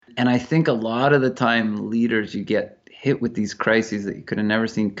And I think a lot of the time leaders, you get hit with these crises that you could have never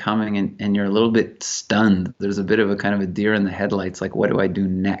seen coming, and you're a little bit stunned. There's a bit of a kind of a deer in the headlights, like, what do I do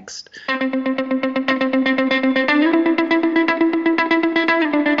next?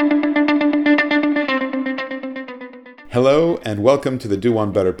 Hello and welcome to the Do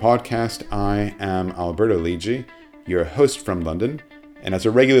One Better podcast. I am Alberto Lidji, your host from London. And as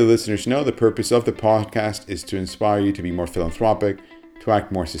our regular listeners know, the purpose of the podcast is to inspire you to be more philanthropic, to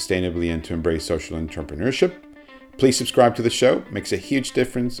act more sustainably, and to embrace social entrepreneurship. Please subscribe to the show, it makes a huge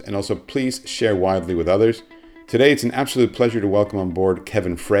difference, and also please share widely with others. Today it's an absolute pleasure to welcome on board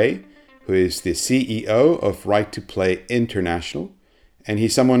Kevin Frey, who is the CEO of Right to Play International. And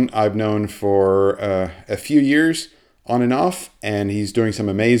he's someone I've known for a few years, on and off, and he's doing some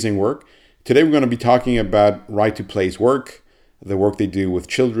amazing work. Today we're going to be talking about Right to Play's work, the work they do with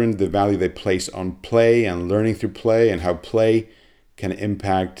children, the value they place on play and learning through play, and how play can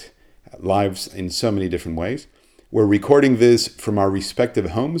impact lives in so many different ways. We're recording this from our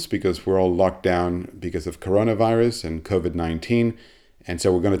respective homes because we're all locked down because of coronavirus and COVID-19. And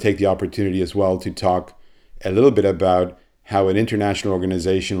so we're going to take the opportunity as well to talk a little bit about how an international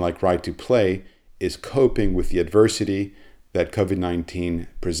organization like Right to Play is coping with the adversity that COVID-19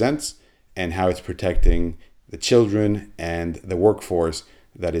 presents and how it's protecting the children and the workforce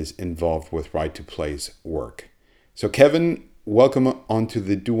that is involved with Right to Play's work. So Kevin, welcome onto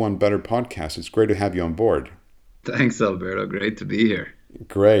the Do One Better podcast. It's great to have you on board. Thanks, Alberto. Great to be here.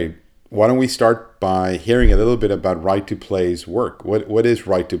 Great. Why don't we start by hearing a little bit about Right to Play's work? What is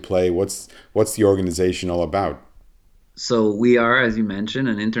Right to Play? What's the organization all about? So we are, as you mentioned,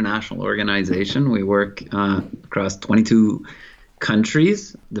 an international organization. We work across 22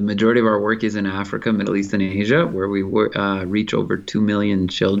 countries. The majority of our work is in Africa, Middle East, and Asia, where we reach over 2 million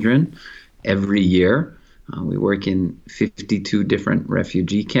children every year. We work in 52 different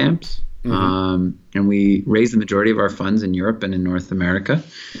refugee camps, and we raise the majority of our funds in Europe and in North America.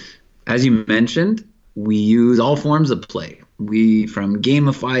 As you mentioned, we use all forms of play. From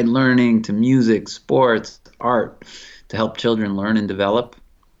gamified learning to music, sports, art, to help children learn and develop,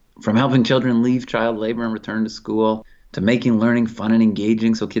 from helping children leave child labor and return to school, to making learning fun and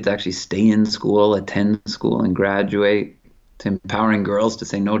engaging so kids actually stay in school, attend school, and graduate, to empowering girls to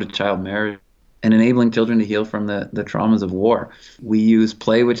say no to child marriage, and enabling children to heal from the traumas of war. We use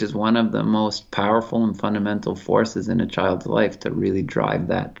play, which is one of the most powerful and fundamental forces in a child's life, to really drive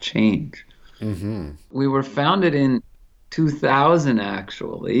that change. We were founded in 2000,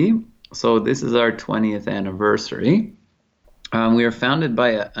 actually, so this is our 20th anniversary. We were founded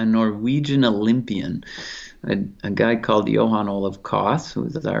by a Norwegian Olympian, a guy called Johann Olav Koss, who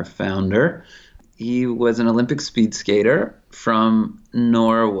was our founder. He was an Olympic speed skater from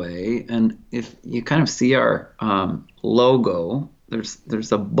Norway, and if you kind of see our logo,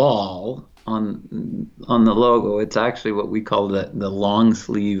 there's a ball on the logo. It's actually what we call the long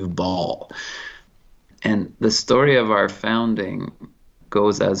sleeve ball. And the story of our founding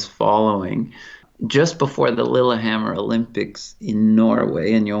goes as following. Just before the Lillehammer Olympics in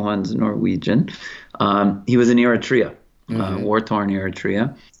Norway, and Johann's Norwegian, he was in Eritrea, war-torn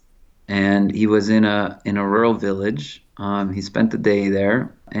Eritrea, and he was in a rural village. He spent the day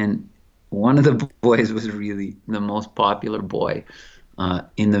there, and one of the boys was really the most popular boy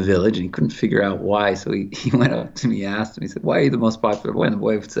in the village, and he couldn't figure out why. So he went up to me, asked him, he said, "Why are you the most popular boy?" And the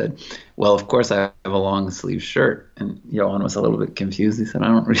boy said, "Well, of course I have a long sleeve shirt." And Johann was a little bit confused. He said, "I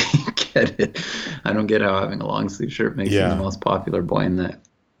don't really get it. I don't get how having a long sleeve shirt makes him the most popular boy in the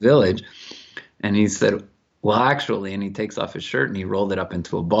village." And he said, "Well, actually," and he takes off his shirt and he rolled it up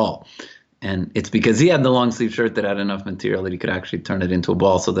into a ball. And it's because he had the long sleeve shirt that had enough material that he could actually turn it into a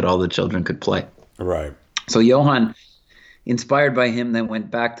ball so that all the children could play. Right. So Johann, inspired by him, then went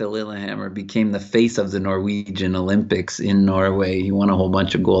back to Lillehammer, became the face of the Norwegian Olympics in Norway. He won a whole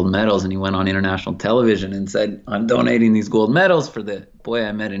bunch of gold medals, and he went on international television and said, "I'm donating these gold medals for the boy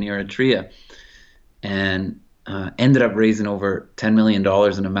I met in Eritrea." And ended up raising over $10 million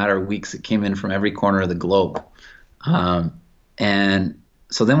in a matter of weeks. It came in from every corner of the globe. And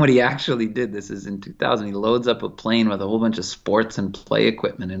so then what he actually did, this is in 2000, he loads up a plane with a whole bunch of sports and play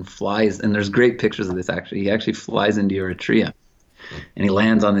equipment and flies, and there's great pictures of this actually. He actually flies into Eritrea, and he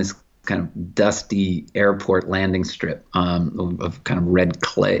lands on this kind of dusty airport landing strip of kind of red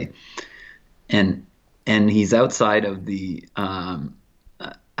clay. And he's outside of the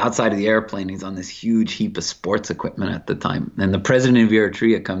airplane. He's on this huge heap of sports equipment at the time, and the president of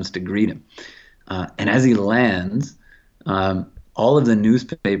Eritrea comes to greet him. And as he lands, all of the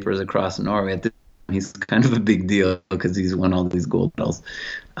newspapers across Norway, at this he's kind of a big deal because he's won all these gold medals,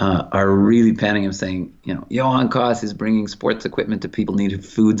 are really panning him saying, Johann Koss is bringing sports equipment to people needing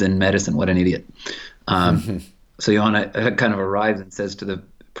foods and medicine. What an idiot. So Johann kind of arrives and says to the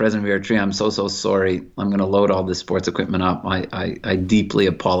president of Eritrea, I'm so sorry. I'm going to load all this sports equipment up. I deeply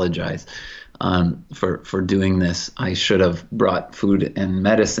apologize for doing this. I should have brought food and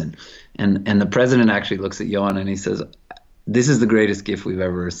medicine. And the president actually looks at Johann and he says, this is the greatest gift we've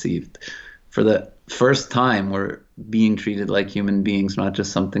ever received. For the first time, we're being treated like human beings, not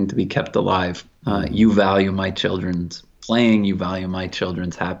just something to be kept alive. You value my children's playing, you value my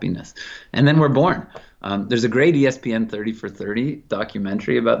children's happiness. And then we're born. There's a great ESPN 30 for 30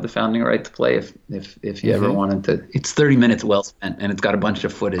 documentary about the founding right to play. If you ever wanted to, it's 30 minutes well spent, and it's got a bunch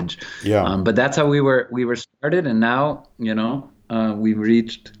of footage. Yeah. But that's how we were started, and now we've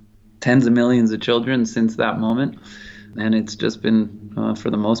reached tens of millions of children since that moment, and it's just been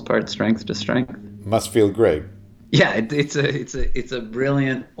for the most part strength to strength. Must feel great. Yeah, it's a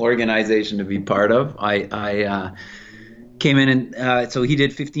brilliant organization to be part of. I came in and so he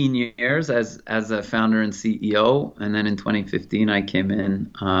did 15 years as a founder and CEO, and then in 2015 I came in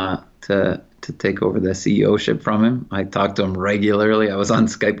to take over the CEO-ship from him. I talked to him regularly. I was on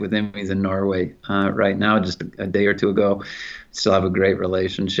Skype with him. He's in Norway right now, just a day or two ago. Still have a great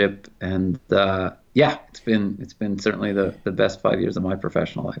relationship, and it's been certainly the best 5 years of my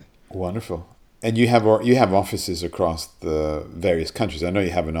professional life. Wonderful. And you have offices across the various countries. I know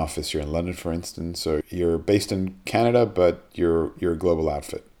you have an office here in London, for instance. So you're based in Canada, but you're a global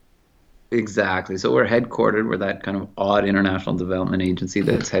outfit. Exactly. So we're headquartered. We're that kind of odd international development agency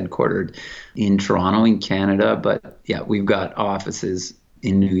that's headquartered in Toronto, in Canada. But yeah, we've got offices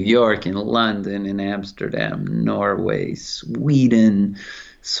in New York, in London, in Amsterdam, Norway, Sweden,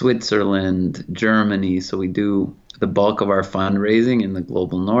 Switzerland, Germany. So we do the bulk of our fundraising in the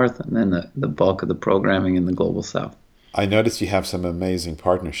global north, and then the bulk of the programming in the global south. I noticed you have some amazing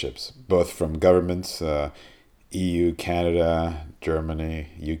partnerships, both from governments, EU, Canada, Germany,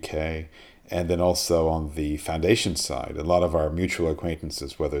 UK, and then also on the foundation side. A lot of our mutual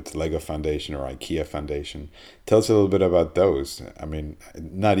acquaintances, whether it's Lego Foundation or IKEA Foundation. Tell us a little bit about those. I mean,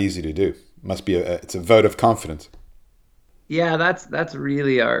 not easy to do. Must be it's a vote of confidence. Yeah, that's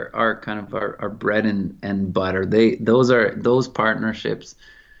really our kind of our bread and butter. Those partnerships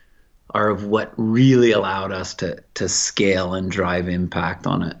are of what really allowed us to scale and drive impact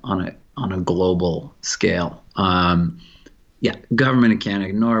on a global scale. Government of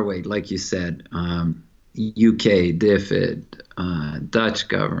Canada, Norway, like you said, UK, DFID, Dutch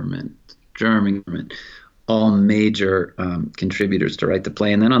government, German government, all major contributors to Right to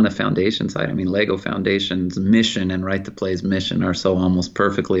Play. And then on the foundation side, I mean, Lego Foundation's mission and Right to Play's mission are so almost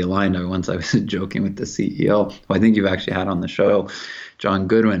perfectly aligned. I was joking with the CEO, who I think you've actually had on the show, John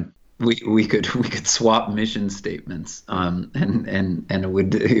Goodwin. We could swap mission statements, and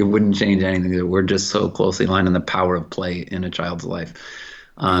it wouldn't change anything. We're just so closely aligned on the power of play in a child's life.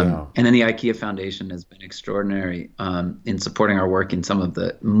 And then the IKEA Foundation has been extraordinary in supporting our work in some of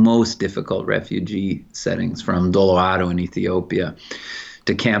the most difficult refugee settings, from Doloado in Ethiopia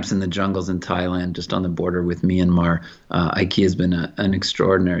to camps in the jungles in Thailand, just on the border with Myanmar. IKEA has been an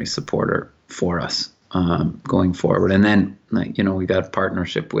extraordinary supporter for us going forward. And then, we got a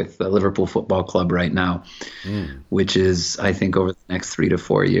partnership with the Liverpool Football Club right now, which is, I think, over the next 3 to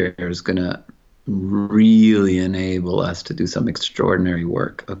 4 years, going to really enable us to do some extraordinary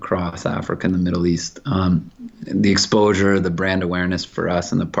work across Africa and the Middle East. The exposure, the brand awareness for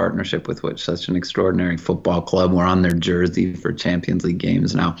us, and the partnership with which such an extraordinary football club, we're on their jersey for Champions League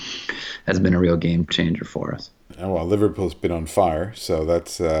games now, has been a real game changer for us. Oh, well, Liverpool's been on fire, so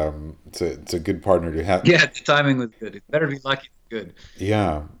that's it's a good partner to have. Yeah, the timing was good. It better be lucky than good.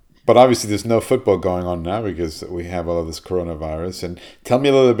 Yeah. But obviously there's no football going on now because we have all of this coronavirus. And tell me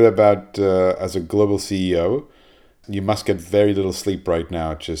a little bit about, as a global CEO, you must get very little sleep right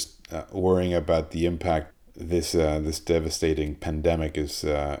now, just worrying about the impact this devastating pandemic is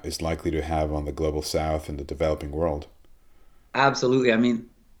likely to have on the global south and the developing world. Absolutely. I mean,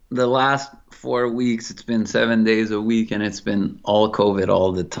 the last 4 weeks, it's been 7 days a week, and it's been all COVID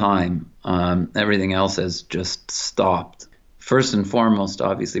all the time. Everything else has just stopped. First and foremost,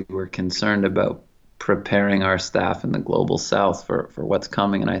 obviously, we're concerned about preparing our staff in the global south for what's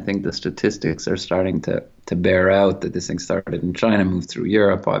coming. And I think the statistics are starting to bear out that this thing started in China, moved through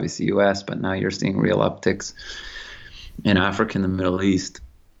Europe, obviously US, but now you're seeing real upticks in Africa and the Middle East.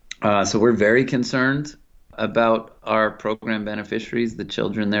 So we're very concerned about our program beneficiaries, the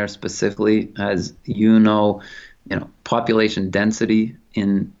children there specifically. As population density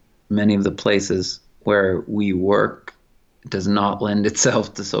in many of the places where we work does not lend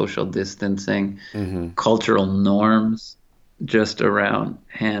itself to social distancing. Mm-hmm. Cultural norms just around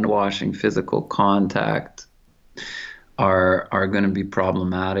hand washing, physical contact are going to be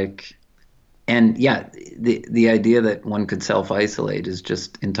problematic. And yeah, the idea that one could self-isolate is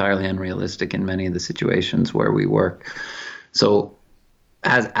just entirely unrealistic in many of the situations where we work. So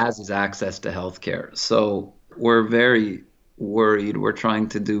as is access to healthcare. So we're very worried. We're trying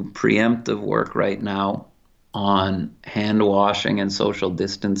to do preemptive work right now on hand washing and social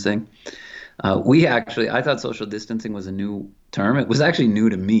distancing. I thought social distancing was a new term. It was actually new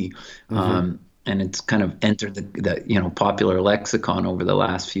to me. Mm-hmm. And it's kind of entered the popular lexicon over the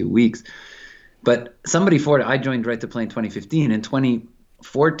last few weeks. But somebody forwarded, I joined Right to Play in 2015. In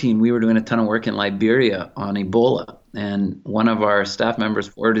 2014, we were doing a ton of work in Liberia on Ebola. And one of our staff members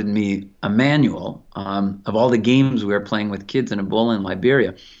forwarded me a manual of all the games we were playing with kids in Ebola in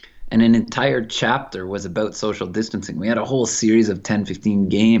Liberia. And an entire chapter was about social distancing. We had a whole series of 10, 15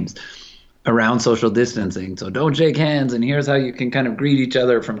 games around social distancing. So don't shake hands, and here's how you can kind of greet each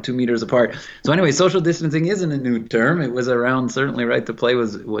other from 2 meters apart. So anyway, social distancing isn't a new term. It was around, certainly Right to Play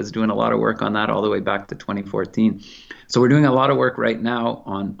was doing a lot of work on that all the way back to 2014. So we're doing a lot of work right now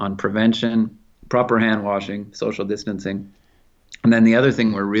on prevention, proper hand washing, social distancing. And then the other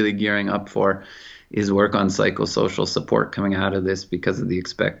thing we're really gearing up for is work on psychosocial support coming out of this because of the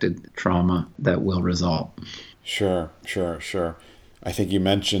expected trauma that will result. Sure, sure, sure. I think you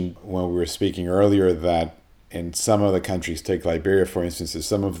mentioned when we were speaking earlier that in some of the countries, take Liberia for instance,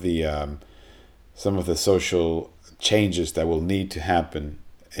 some of the social changes that will need to happen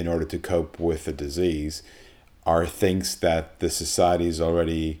in order to cope with the disease are things that the society is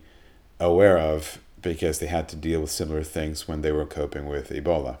already aware of because they had to deal with similar things when they were coping with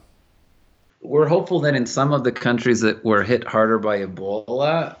Ebola. We're hopeful that in some of the countries that were hit harder by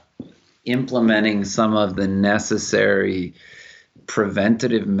Ebola, implementing some of the necessary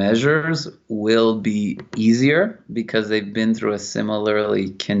preventative measures will be easier because they've been through a similarly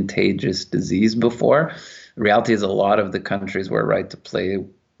contagious disease before. The reality is a lot of the countries where Right to Play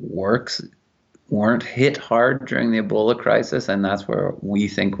works weren't hit hard during the Ebola crisis, and that's where we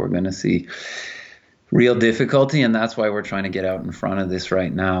think we're going to see real difficulty, and that's why we're trying to get out in front of this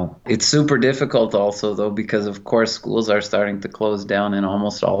right now. It's super difficult also, though, because of course schools are starting to close down in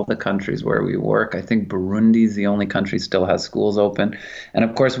almost all the countries where we work. I think Burundi is the only country still has schools open. And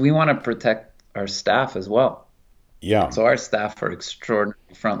of course, we want to protect our staff as well. Yeah. So our staff are extraordinary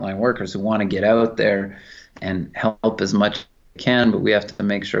frontline workers who want to get out there and help as much as they can, but we have to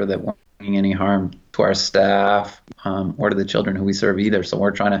make sure that we're not doing any harm to our staff or to the children who we serve either. So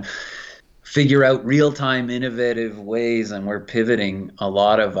we're trying to figure out real-time innovative ways, and we're pivoting a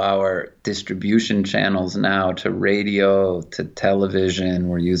lot of our distribution channels now to radio, to television.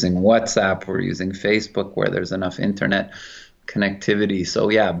 We're using WhatsApp, we're using Facebook where there's enough internet connectivity. So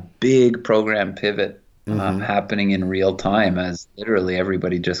yeah, big program pivot happening in real time as literally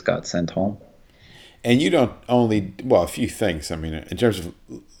everybody just got sent home. And you don't only, well, a few things. I mean, in terms of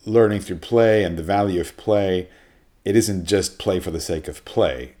learning through play and the value of play, it isn't just play for the sake of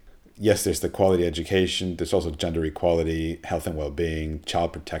play. Yes, there's the quality education. There's also gender equality, health and well-being,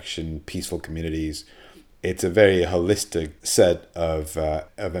 child protection, peaceful communities. It's a very holistic set of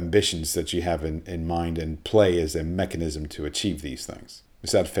ambitions that you have in mind, and play is a mechanism to achieve these things.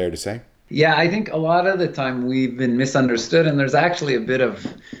 Is that fair to say? Yeah, I think a lot of the time we've been misunderstood, and there's actually a bit of,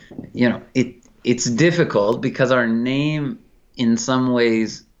 it's difficult because our name in some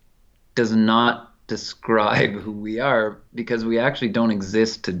ways does not describe who we are, because we actually don't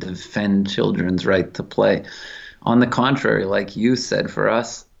exist to defend children's right to play. On the contrary, like you said, for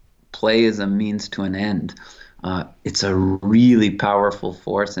us, play is a means to an end. It's a really powerful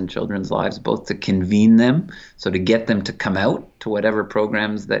force in children's lives, both to convene them, so to get them to come out to whatever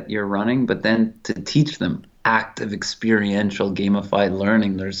programs that you're running, but then to teach them active, experiential, gamified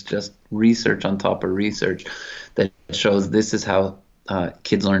learning. There's just research on top of research that shows this is how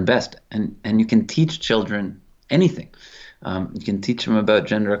kids learn best. And you can teach children anything. You can teach them about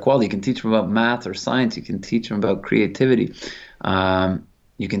gender equality. You can teach them about math or science. You can teach them about creativity.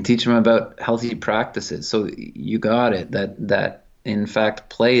 You can teach them about healthy practices. So you got it, that in fact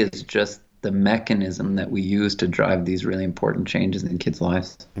play is just the mechanism that we use to drive these really important changes in kids'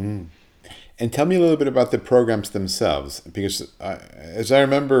 lives. Mm. And tell me a little bit about the programs themselves, because as I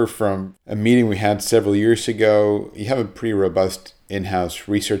remember from a meeting we had several years ago, you have a pretty robust in-house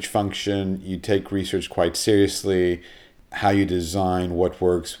research function. You take research quite seriously, how you design what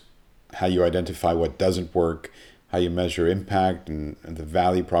works, how you identify what doesn't work, how you measure impact and the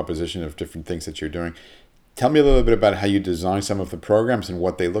value proposition of different things that you're doing. Tell me a little bit about how you design some of the programs and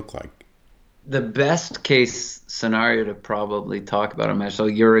what they look like. The best case scenario to probably talk about a measure. So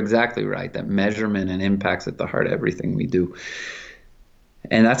you're exactly right that measurement and impact's at the heart of everything we do.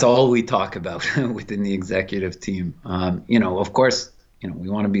 And that's all we talk about within the executive team. Of course, we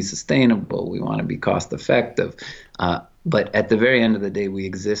want to be sustainable, we want to be cost effective, but at the very end of the day, we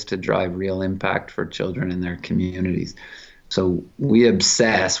exist to drive real impact for children in their communities. So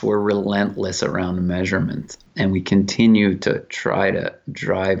we're relentless around measurement, and we continue to try to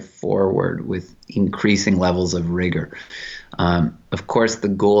drive forward with increasing levels of rigor. Of course, the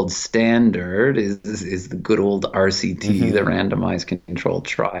gold standard is the good old RCT, the randomized controlled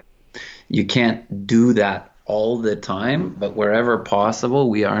trial. You can't do that all the time, but wherever possible,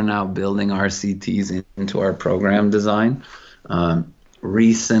 we are now building RCTs into our program design.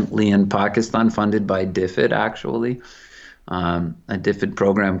 Recently in Pakistan, funded by DFID, actually, a DFID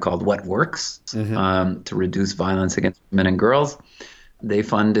program called What Works to reduce violence against women and girls. They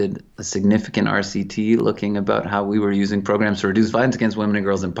funded a significant RCT looking about how we were using programs to reduce violence against women and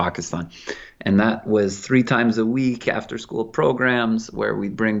girls in Pakistan. And that was 3 times a week after school programs where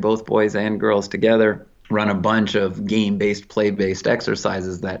we'd bring both boys and girls together, run a bunch of game-based, play-based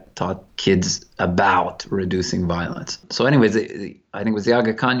exercises that taught kids about reducing violence. So anyways, I think it was the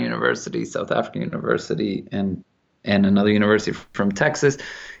Aga Khan University, South African University, and another university from Texas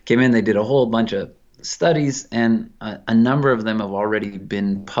came in. They did a whole bunch of studies, and a number of them have already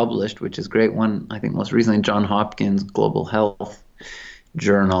been published, which is great. One, I think most recently, John Hopkins Global Health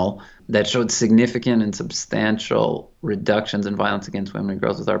Journal, that showed significant and substantial reductions in violence against women and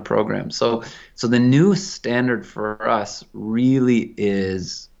girls with our program. So the new standard for us really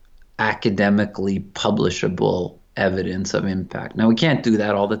is academically publishable evidence of impact. Now, we can't do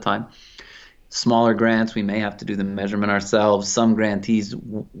that all the time. Smaller grants, we may have to do the measurement ourselves. Some grantees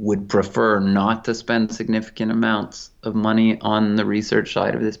would prefer not to spend significant amounts of money on the research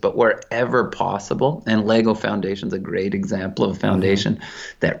side of this, but wherever possible, and Lego Foundation is a great example of a foundation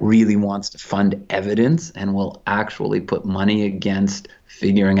that really wants to fund evidence and will actually put money against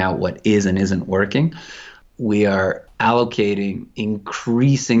figuring out what is and isn't working. We are allocating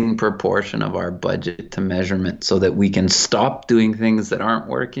increasing proportion of our budget to measurement so that we can stop doing things that aren't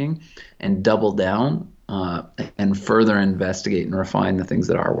working and double down and further investigate and refine the things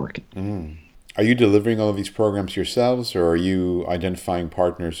that are working. Are you delivering all of these programs yourselves, or are you identifying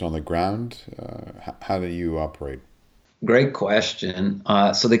partners on the ground? How do you operate? Great question.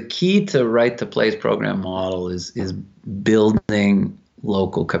 So the key to Right to Play's program model is building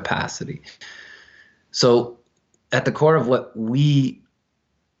local capacity. So at the core of what we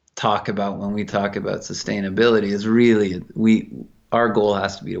talk about when we talk about sustainability is really our goal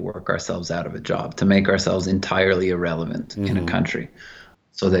has to be to work ourselves out of a job, to make ourselves entirely irrelevant in a country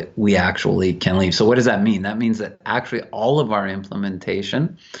so that we actually can leave. So what does that mean? That means that actually all of our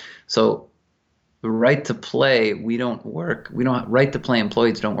implementation, so the Right to Play, Right to Play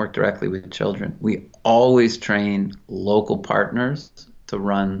employees don't work directly with children. We always train local partners to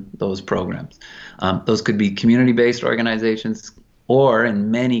run those programs. Those could be community-based organizations, or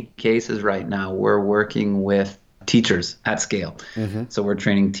in many cases right now, we're working with teachers at scale. So we're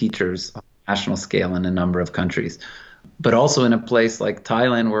training teachers on a national scale in a number of countries. But also in a place like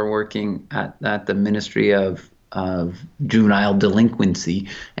Thailand, we're working at the Ministry of Juvenile Delinquency,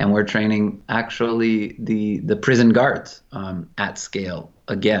 and we're training actually the prison guards at scale,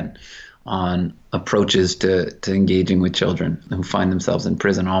 again, on approaches to engaging with children who find themselves in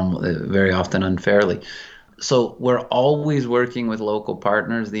prison very often unfairly. So we're always working with local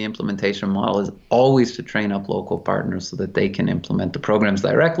partners. The implementation model is always to train up local partners so that they can implement the programs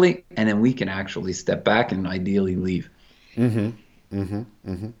directly, and then we can actually step back and ideally leave. Tell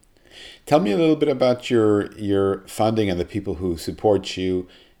me a little bit about your funding and the people who support you,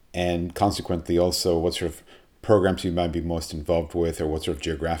 and consequently also what sort of programs you might be most involved with, or what sort of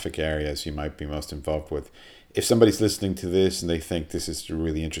geographic areas you might be most involved with. If somebody's listening to this and they think this is a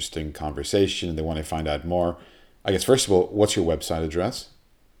really interesting conversation and they want to find out more, I guess, first of all, what's your website address?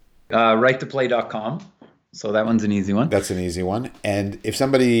 Righttoplay.com. So that one's an easy one. That's an easy one. And if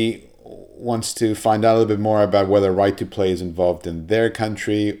somebody wants to find out a little bit more about whether Right to Play is involved in their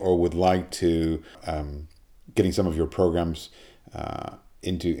country, or would like to getting some of your programs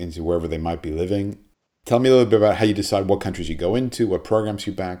into wherever they might be living, tell me a little bit about how you decide what countries you go into, what programs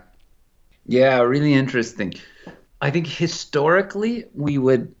you back. Yeah, really interesting. I think historically we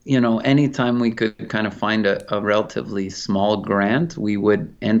would, anytime we could kind of find a relatively small grant, we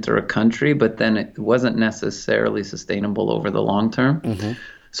would enter a country, but then it wasn't necessarily sustainable over the long term.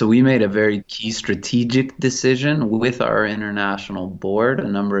 So we made a very key strategic decision with our international board a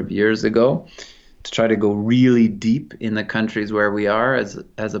number of years ago to try to go really deep in the countries where we are,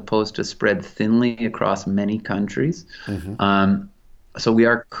 as opposed to spread thinly across many countries. So we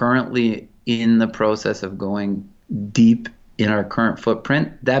are currently in the process of going deep in our current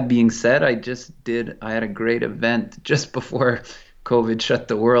footprint. That being said, I had a great event just before COVID shut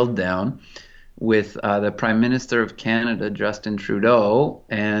the world down with the Prime Minister of Canada, Justin Trudeau,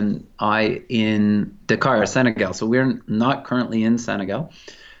 and I in Dakar, Senegal. So we're not currently in Senegal,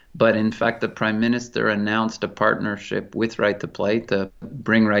 but in fact, the Prime Minister announced a partnership with Right to Play to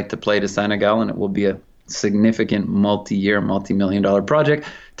bring Right to Play to Senegal, and it will be a significant multi-year, multi-million-dollar project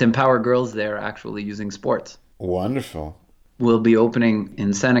to empower girls there actually using sports. Wonderful. We'll be opening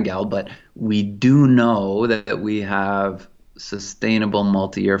in Senegal, but we do know that we have sustainable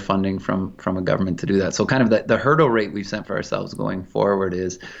multi-year funding from a government to do that. So kind of the hurdle rate we've set for ourselves going forward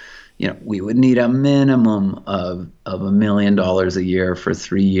is, we would need a minimum of $1 million a year for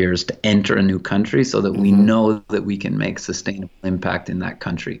 3 years to enter a new country so that we know that we can make sustainable impact in that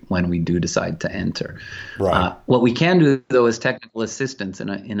country when we do decide to enter. Right. What we can do, though, is technical assistance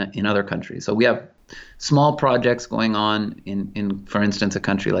in other countries. So we have small projects going on in, for instance, a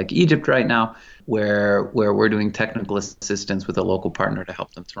country like Egypt right now, where we're doing technical assistance with a local partner to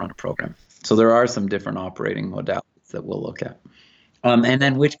help them to run a program. So there are some different operating modalities that we'll look at. And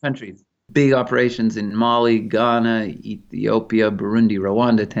then which countries? Big operations in Mali, Ghana, Ethiopia, Burundi,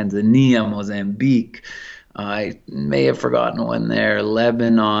 Rwanda, Tanzania, Mozambique. I may have forgotten one there.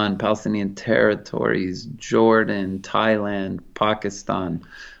 Lebanon, Palestinian territories, Jordan, Thailand, Pakistan.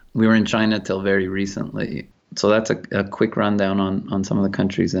 We were in China till very recently. So that's a quick rundown on some of the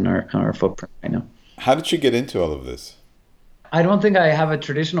countries in our footprint right now. How did you get into all of this? I don't think I have a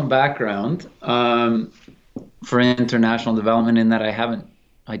traditional background for international development, in that I haven't.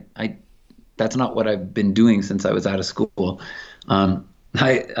 That's not what I've been doing since I was out of school. I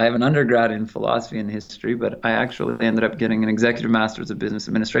have an undergrad in philosophy and history, but I actually ended up getting an executive master's of business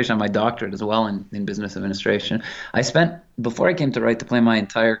administration and my doctorate as well in business administration. I spent, before I came to Right to Play, my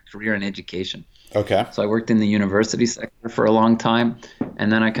entire career in education. Okay. So I worked in the university sector for a long time,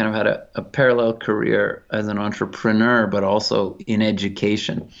 and then I kind of had a parallel career as an entrepreneur, but also in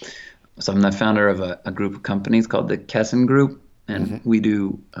education. So I'm the founder of a group of companies called the Kesson Group, and we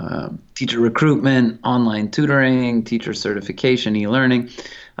do teacher recruitment, online tutoring, teacher certification, e-learning.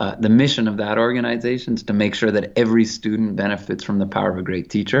 The mission of that organization is to make sure that every student benefits from the power of a great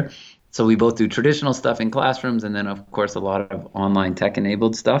teacher. So we both do traditional stuff in classrooms, and then, of course, a lot of online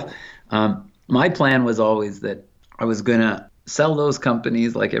tech-enabled stuff. My plan was always that I was going to sell those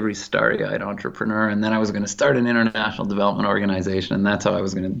companies like every starry-eyed entrepreneur, and then I was going to start an international development organization, and that's how I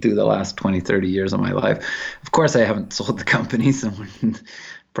was going to do the last 20, 30 years of my life. Of course, I haven't sold the companies and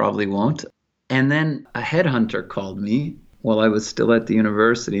probably won't. And then a headhunter called me while I was still at the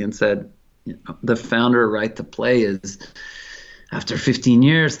university and said, the founder of Right to Play is, after 15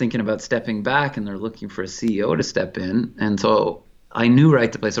 years, thinking about stepping back, and they're looking for a CEO to step in. And so I knew Right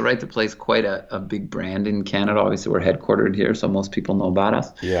to Play. So Right to Play is quite a big brand in Canada. Obviously, we're headquartered here, so most people know about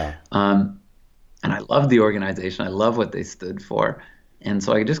us. Yeah. And I love the organization. I love what they stood for. And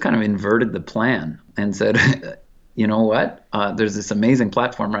so I just kind of inverted the plan and said, you know what? There's this amazing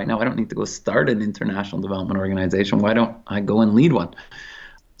platform right now. I don't need to go start an international development organization. Why don't I go and lead one?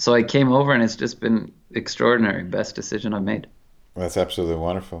 So I came over, and it's just been extraordinary. Best decision I've made. Well, that's absolutely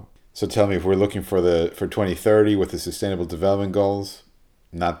wonderful. So tell me, if we're looking for 2030 with the Sustainable Development Goals,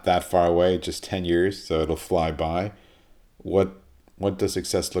 not that far away, just 10 years, so it'll fly by. What does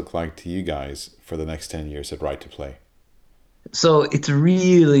success look like to you guys for the next 10 years at Right to Play? So it's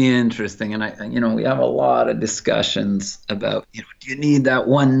really interesting, and we have a lot of discussions about, do you need that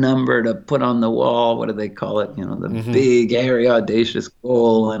one number to put on the wall? What do they call it? The big, hairy, audacious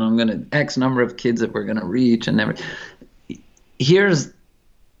goal, and I'm going to X number of kids that we're going to reach, and everything. Here's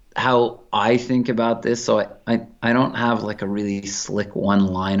how I think about this. So I don't have like a really slick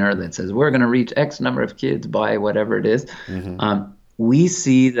one-liner that says we're going to reach X number of kids by whatever it is. We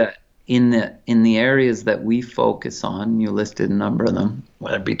see that in the areas that we focus on, you listed a number of them,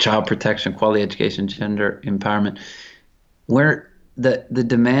 whether it be child protection, quality education, gender empowerment, where the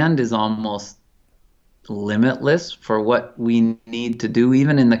demand is almost limitless for what we need to do,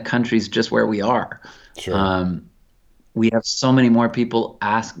 even in the countries just where we are. Sure. We have so many more people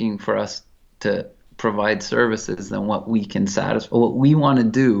asking for us to provide services than what we can satisfy. What we want to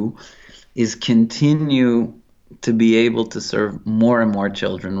do is continue to be able to serve more and more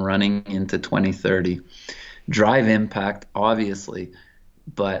children running into 2030, drive impact, obviously,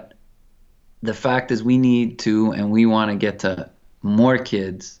 but the fact is we need to, and we want to get to more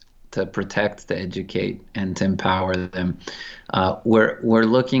kids to protect, to educate, and to empower them. We're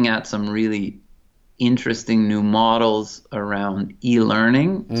looking at some really interesting new models around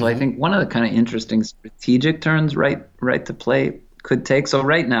e-learning. So I think one of the kind of interesting strategic turns right to play could take. So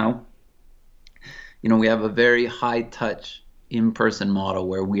right now, we have a very high touch in-person model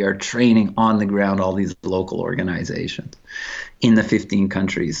where we are training on the ground all these local organizations in the 15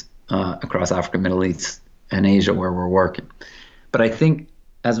 countries across Africa, Middle East, and Asia where we're working. But I think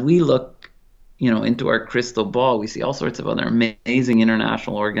as we look, into our crystal ball, we see all sorts of other amazing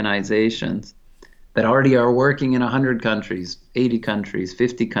international organizations that already are working in 100 countries, 80 countries,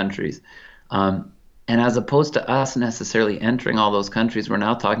 50 countries. And as opposed to us necessarily entering all those countries, we're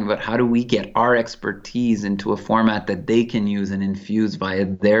now talking about how do we get our expertise into a format that they can use and infuse via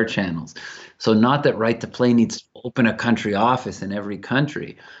their channels. So not that Right to Play needs to open a country office in every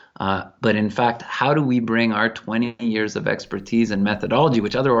country, but in fact, how do we bring our 20 years of expertise and methodology,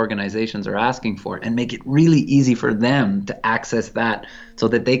 which other organizations are asking for, and make it really easy for them to access that so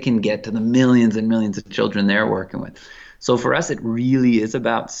that they can get to the millions and millions of children they're working with. So for us, it really is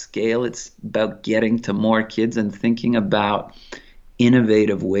about scale. It's about getting to more kids and thinking about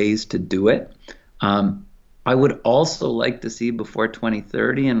innovative ways to do it. I would also like to see before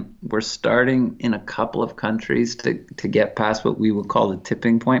 2030, and we're starting in a couple of countries to get past what we would call the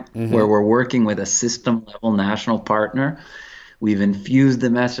tipping point, where we're working with a system-level national partner. We've infused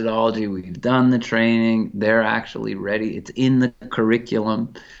the methodology. We've done the training. They're actually ready. It's in the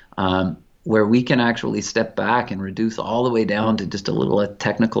curriculum. Where we can actually step back and reduce all the way down to just a little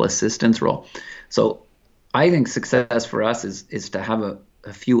technical assistance role. So I think success for us is to have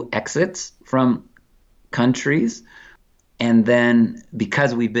a few exits from countries. And then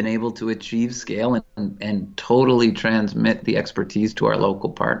because we've been able to achieve scale and totally transmit the expertise to our local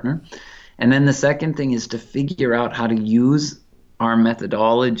partner. And then the second thing is to figure out how to use our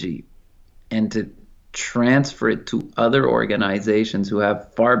methodology and to transfer it to other organizations who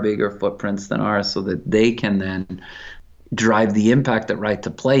have far bigger footprints than ours so that they can then drive the impact that Right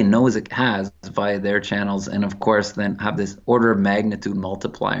to Play knows it has via their channels, and of course then have this order of magnitude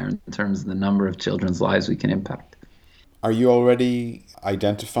multiplier in terms of the number of children's lives we can impact. Are you already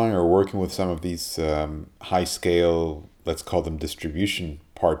identifying or working with some of these high scale, let's call them distribution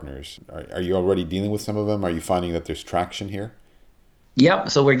partners? Are you already dealing with some of them? Are you finding that there's traction here? Yep,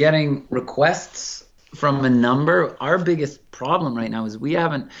 so we're getting requests from a number. Our biggest problem right now is we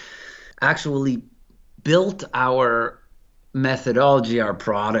haven't actually built our methodology, our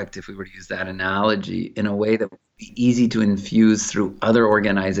product, if we were to use that analogy, in a way that would be easy to infuse through other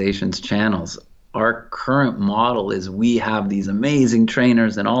organizations' channels. Our current model is we have these amazing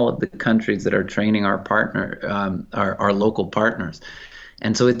trainers in all of the countries that are training our partner, our local partners.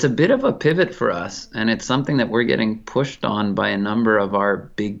 And so it's a bit of a pivot for us, and it's something that we're getting pushed on by a number of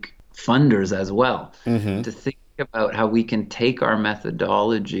our big funders as well, to think about how we can take our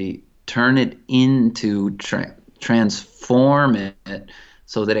methodology, turn it into, transform it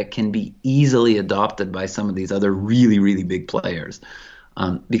so that it can be easily adopted by some of these other really, really big players.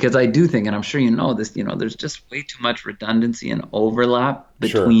 Because I do think, and I'm sure you know this, there's just way too much redundancy and overlap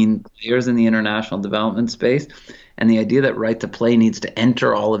between players in the international development space. And the idea that Right to Play needs to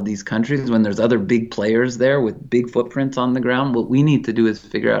enter all of these countries when there's other big players there with big footprints on the ground, what we need to do is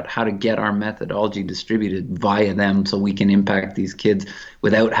figure out how to get our methodology distributed via them so we can impact these kids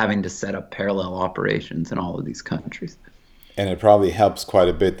without having to set up parallel operations in all of these countries. And it probably helps quite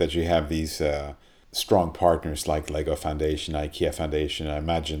a bit that you have these strong partners like Lego Foundation, IKEA Foundation. I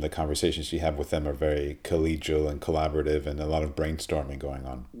imagine the conversations you have with them are very collegial and collaborative, and a lot of brainstorming going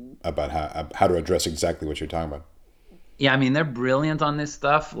on about how to address exactly what you're talking about. Yeah, I mean, they're brilliant on this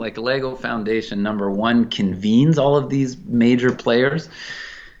stuff. Like Lego Foundation, number one, convenes all of these major players.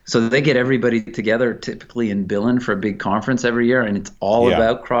 So they get everybody together, typically in Billund, for a big conference every year, and it's all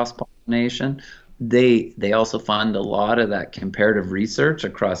about cross-pollination. They also fund a lot of that comparative research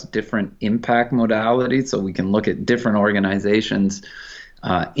across different impact modalities, so we can look at different organizations'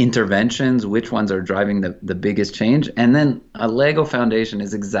 interventions, which ones are driving the biggest change. And then a Lego Foundation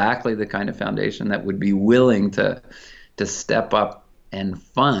is exactly the kind of foundation that would be willing to step up and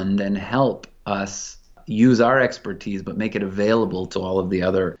fund and help us use our expertise, but make it available to all of the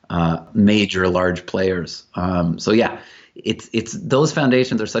other major large players. So yeah, it's those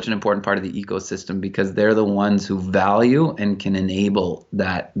foundations are such an important part of the ecosystem because they're the ones who value and can enable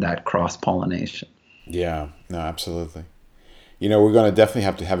that cross-pollination. Yeah, no, absolutely. We're going to definitely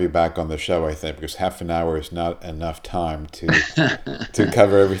have to have you back on the show, I think, because half an hour is not enough time to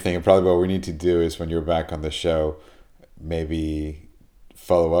cover everything. And probably what we need to do is when you're back on the show, maybe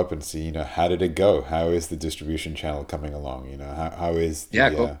follow up and see, how did it go? How is the distribution channel coming along? How is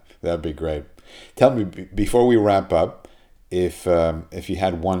the, Cool. That'd be great. Tell me, before we wrap up, if you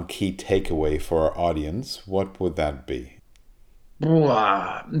had one key takeaway for our audience, what would that be?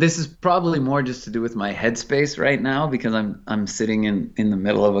 This is probably more just to do with my headspace right now because I'm sitting in the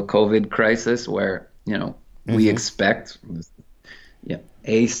middle of a COVID crisis where, we Mm-hmm. expect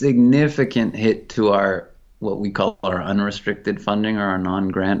a significant hit to our what we call our unrestricted funding or our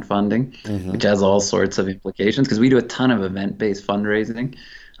non-grant funding, Mm-hmm. which has all sorts of implications because we do a ton of event-based fundraising.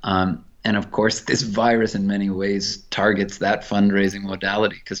 And of course, this virus in many ways targets that fundraising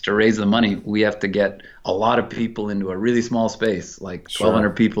modality because to raise the money, we have to get a lot of people into a really small space, like Sure.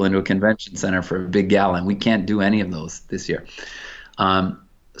 1,200 people into a convention center for a big gala. And we can't do any of those this year.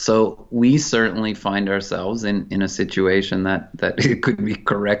 So we certainly find ourselves in a situation that it could be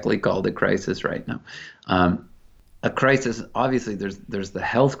correctly called a crisis right now. A crisis, obviously, there's the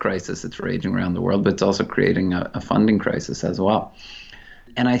health crisis that's raging around the world, but it's also creating a funding crisis as well.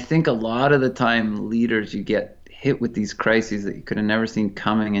 And I think a lot of the time, leaders, you get hit with these crises that you could have never seen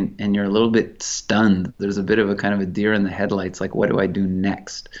coming, and you're a little bit stunned. There's a bit of a kind of a deer in the headlights, like, what do I do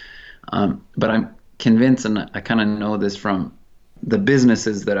next? But I'm convinced, and I kind of know this from the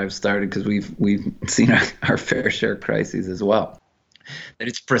businesses that I've started, because we've seen our fair share of crises as well, that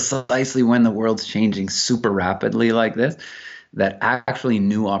it's precisely when the world's changing super rapidly like this that actually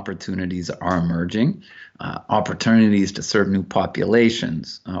new opportunities are emerging, opportunities to serve new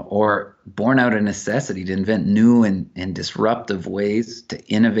populations, or born out of necessity to invent new and disruptive ways to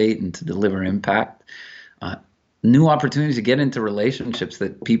innovate and to deliver impact. New opportunities to get into relationships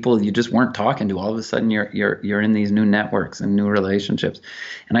that people you just weren't talking to. All of a sudden, you're in these new networks and new relationships,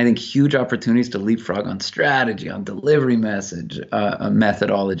 and I think huge opportunities to leapfrog on strategy, on delivery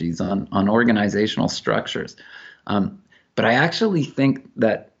methodologies, on organizational structures. But I actually think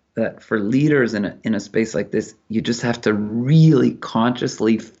that for leaders in a space like this, you just have to really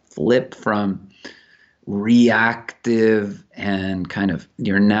consciously flip from reactive and kind of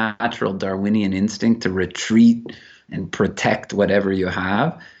your natural Darwinian instinct to retreat and protect whatever you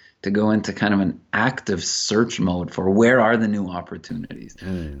have, to go into kind of an active search mode for where are the new opportunities,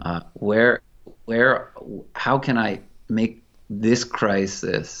 how can I make this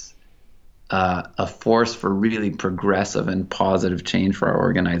crisis a force for really progressive and positive change for our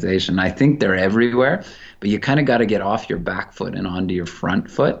organization. I think they're everywhere, but you kind of got to get off your back foot and onto your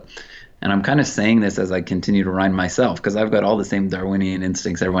front foot. And I'm kind of saying this as I continue to run myself, because I've got all the same Darwinian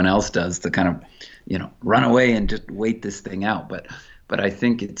instincts everyone else does to kind of, run away and just wait this thing out. But I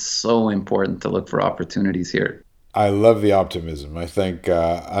think it's so important to look for opportunities here. I love the optimism. I think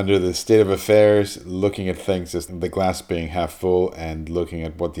under the state of affairs, looking at things as the glass being half full and looking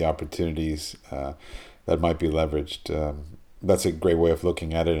at what the opportunities that might be leveraged, that's a great way of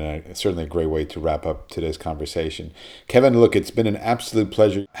looking at it, and certainly a great way to wrap up today's conversation. Kevin, look, it's been an absolute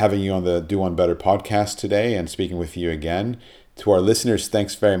pleasure having you on the Do One Better podcast today and speaking with you again. To our listeners,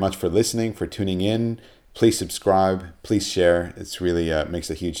 thanks very much for listening, for tuning in. Please subscribe, please share. It's really makes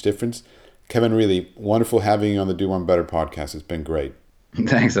a huge difference. Kevin, really wonderful having you on the Do One Better podcast. It's been great.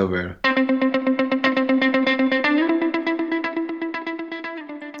 Thanks, Alberto.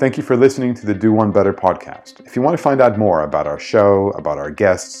 Thank you for listening to the Do One Better podcast. If you want to find out more about our show, about our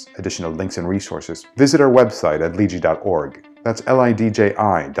guests, additional links and resources, visit our website at lidji.org. That's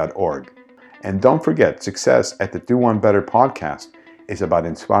lidji.org. And don't forget, success at the Do One Better podcast is about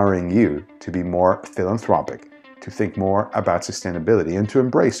inspiring you to be more philanthropic, to think more about sustainability, and to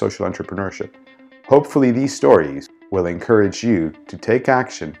embrace social entrepreneurship. Hopefully these stories will encourage you to take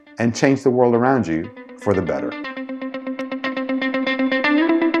action and change the world around you for the better.